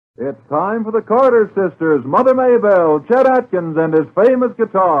It's time for the Carter Sisters, Mother Maybelle, Chet Atkins, and his famous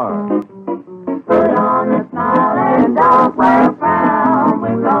guitar. Put on a smile and don't wear a frown.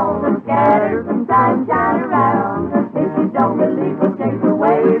 We're gonna scatter some sunshine around. If you don't believe we'll take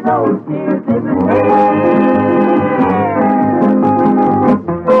away those tears they've been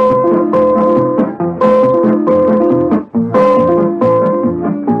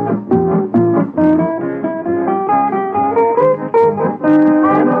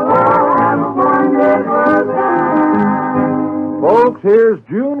Folks, here's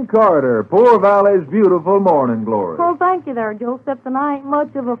June Carter, Poor Valley's beautiful morning glory. Well, thank you there, Joe, except that I ain't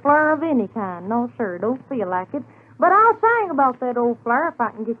much of a flare of any kind. No, sir, don't feel like it. But I'll sing about that old flare if I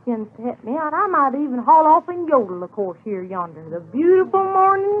can get you to help me out. I might even haul off and yodel, of course, here yonder. The beautiful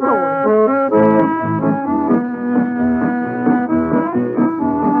morning glory.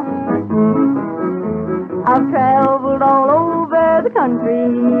 I've traveled all over the country,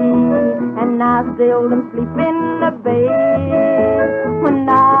 and I seldom sleep in the bed. When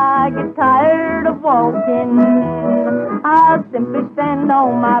I get tired of walking, I simply stand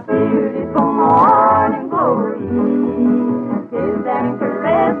on my beautiful morning glory. Kissed and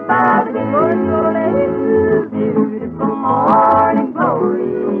caressed by the beautiful morning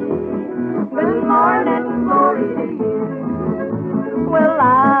glory. Good morning glory to you. Well,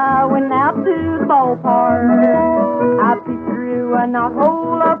 I went out to the ballpark. I peeked through a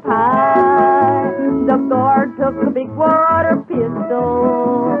knothole up high. The guard took a big water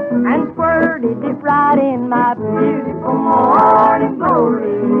pistol and squirted it right in my beautiful morning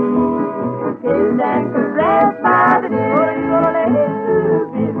glory. Kissed and caressed by the beautiful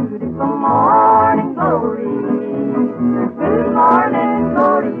morning glory. Good morning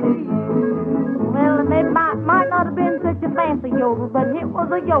glory to you. Well, it might not have been such a fancy yodel, but it was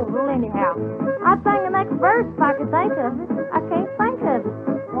a yodel anyhow. I'd sing the next verse if I could think of it. I can't think of it.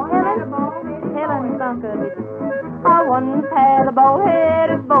 Helen thunk of it. I once had a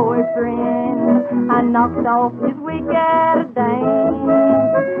bald-headed boyfriend. I knocked off his wig at a dance.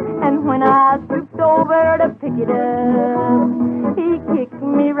 And when I stooped over to pick it up, he kicked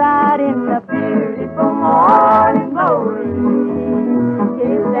me right in the beautiful morning glory.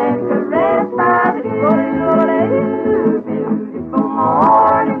 Kissed and caressed by the beautiful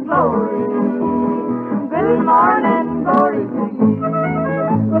morning glory. Good morning glory to you.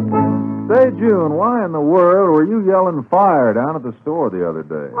 Say, June, why in the world were you yelling fire down at the store the other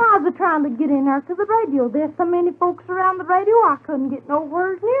day? Well, I was trying to get in there to the radio. There's so many folks around the radio, I couldn't get no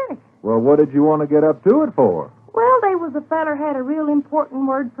words near it. Well, what did you want to get up to it for? Well, there was a feller had a real important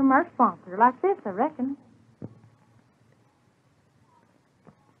word from our sponsor, like this, I reckon.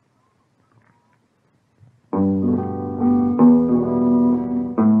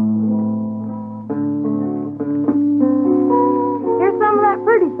 Here's some of that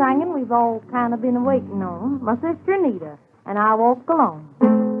pretty singing we've all kind of been waiting on. My sister Anita, and I walk alone.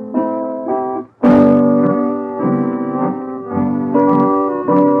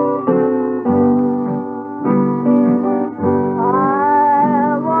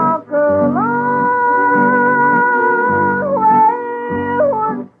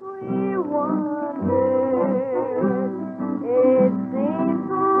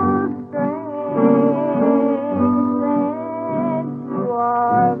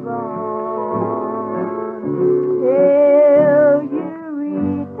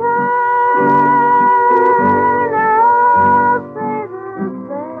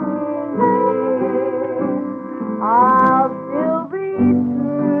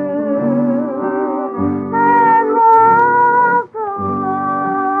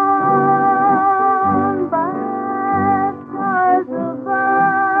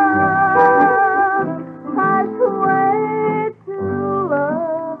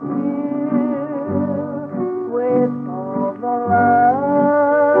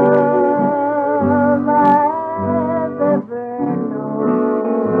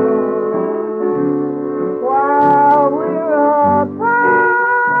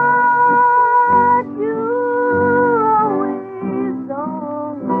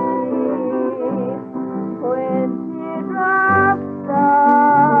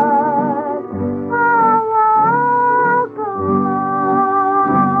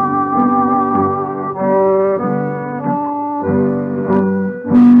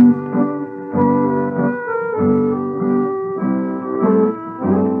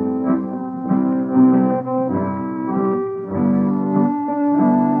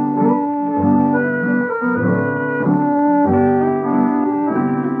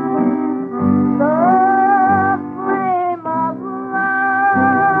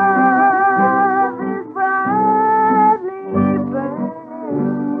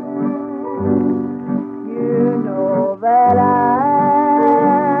 that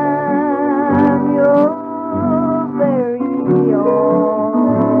I'm your very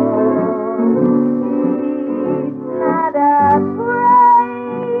own. Each night I pray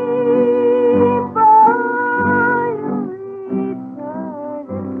for your return,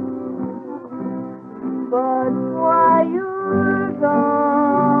 but while you're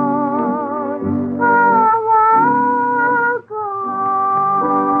gone, I walk alone.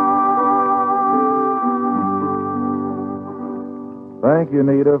 Thank you,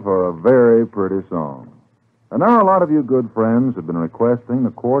 Nita, for a very pretty song. And now a lot of you good friends have been requesting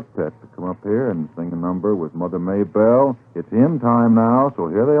the quartet to come up here and sing a number with Mother Maybelle. It's hymn time now, so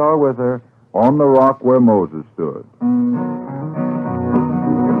here they are with her, On the Rock Where Moses Stood.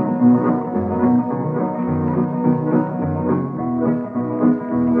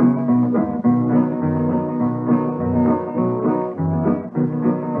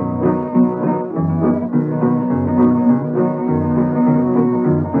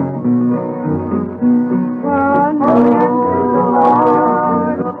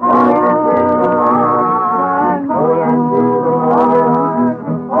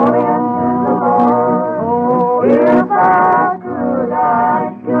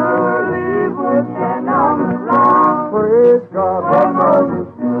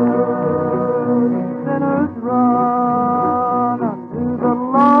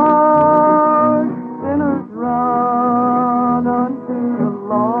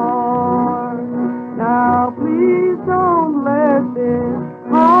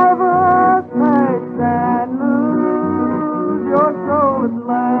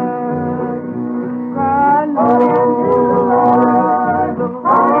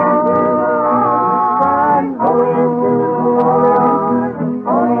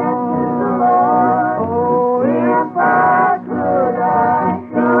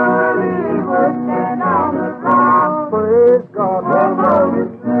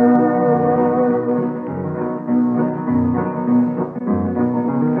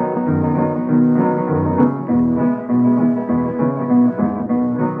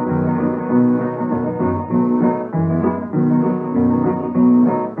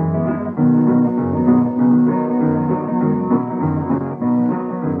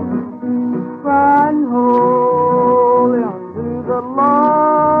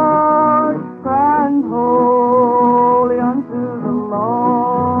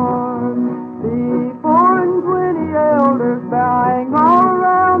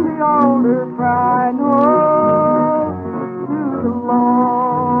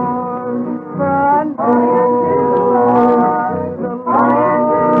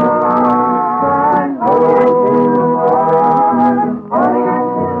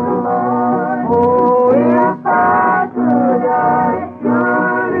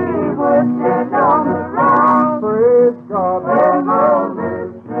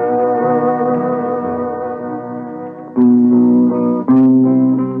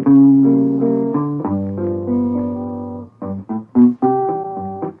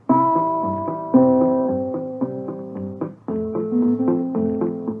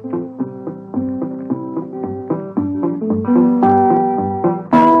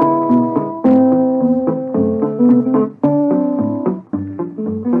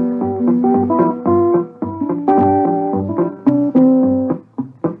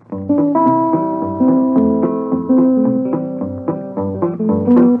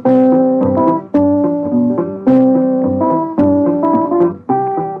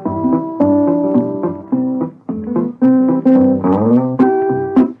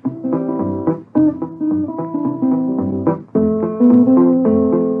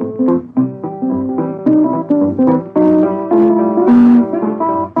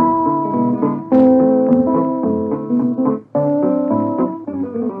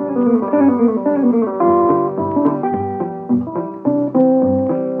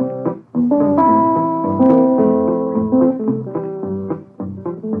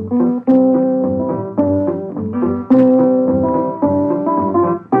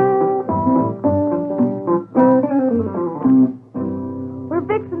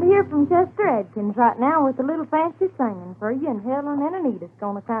 Right now with a little fancy singing for you, and Helen and Anita's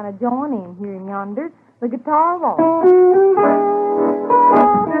going to kind of join in here in yonder, the guitar waltz.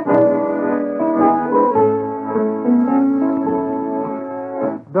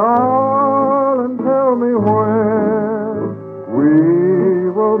 Darling, tell me when we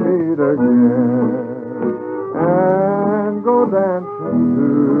will meet again and go dancing to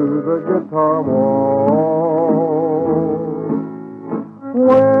the guitar waltz.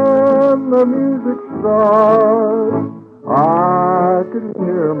 When the music starts, I can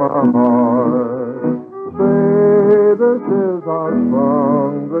hear my heart say this is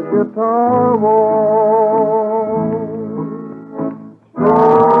unsung, the guitar wall.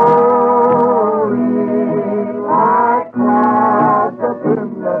 Soaring like clouds up in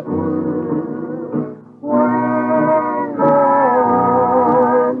the blue, when the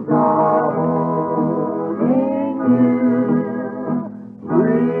arms are holding you,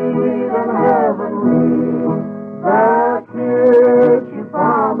 sweet and heavenly, that kiss you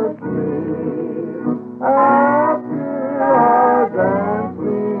promised me. After our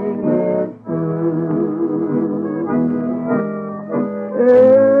dancing is through,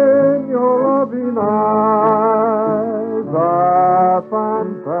 in your loving eyes I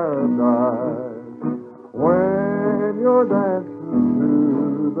find paradise when you're dancing to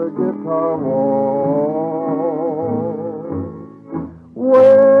the guitar wall,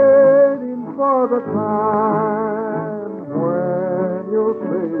 waiting for the time when you'll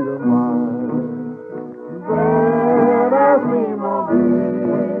say you're mine. Then our theme will be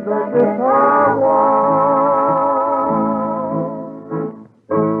the guitar wall.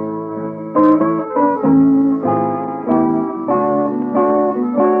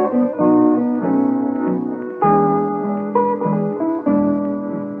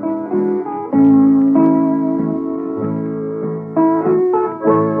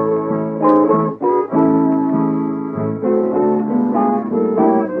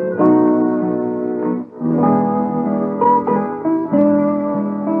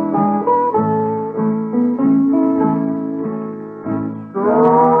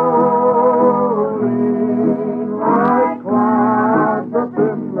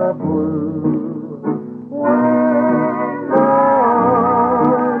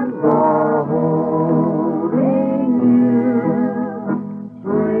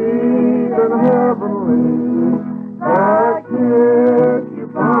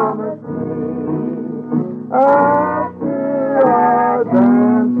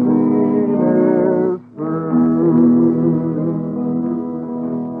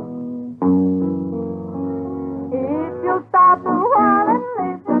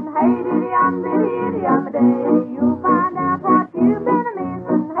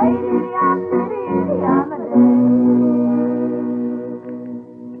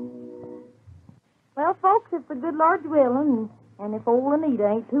 Well, folks, if the good Lord's willing, and if old Anita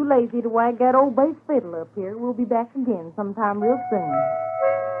ain't too lazy to wag that old bass fiddle up here, we'll be back again sometime real soon.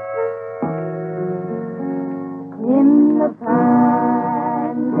 In the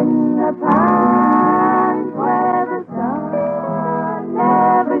pines, where the sun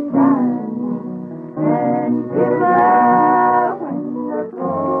never shines, and shiver when the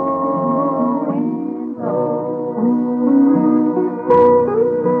cold wind blows.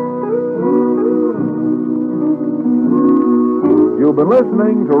 You've been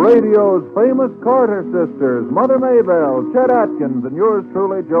listening to radio's famous Carter sisters, Mother Maybelle, Chet Atkins, and yours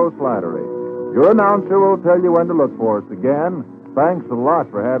truly, Joe Slattery. Your announcer will tell you when to look for us again. Thanks a lot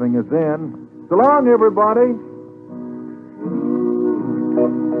for having us in. So long, everybody.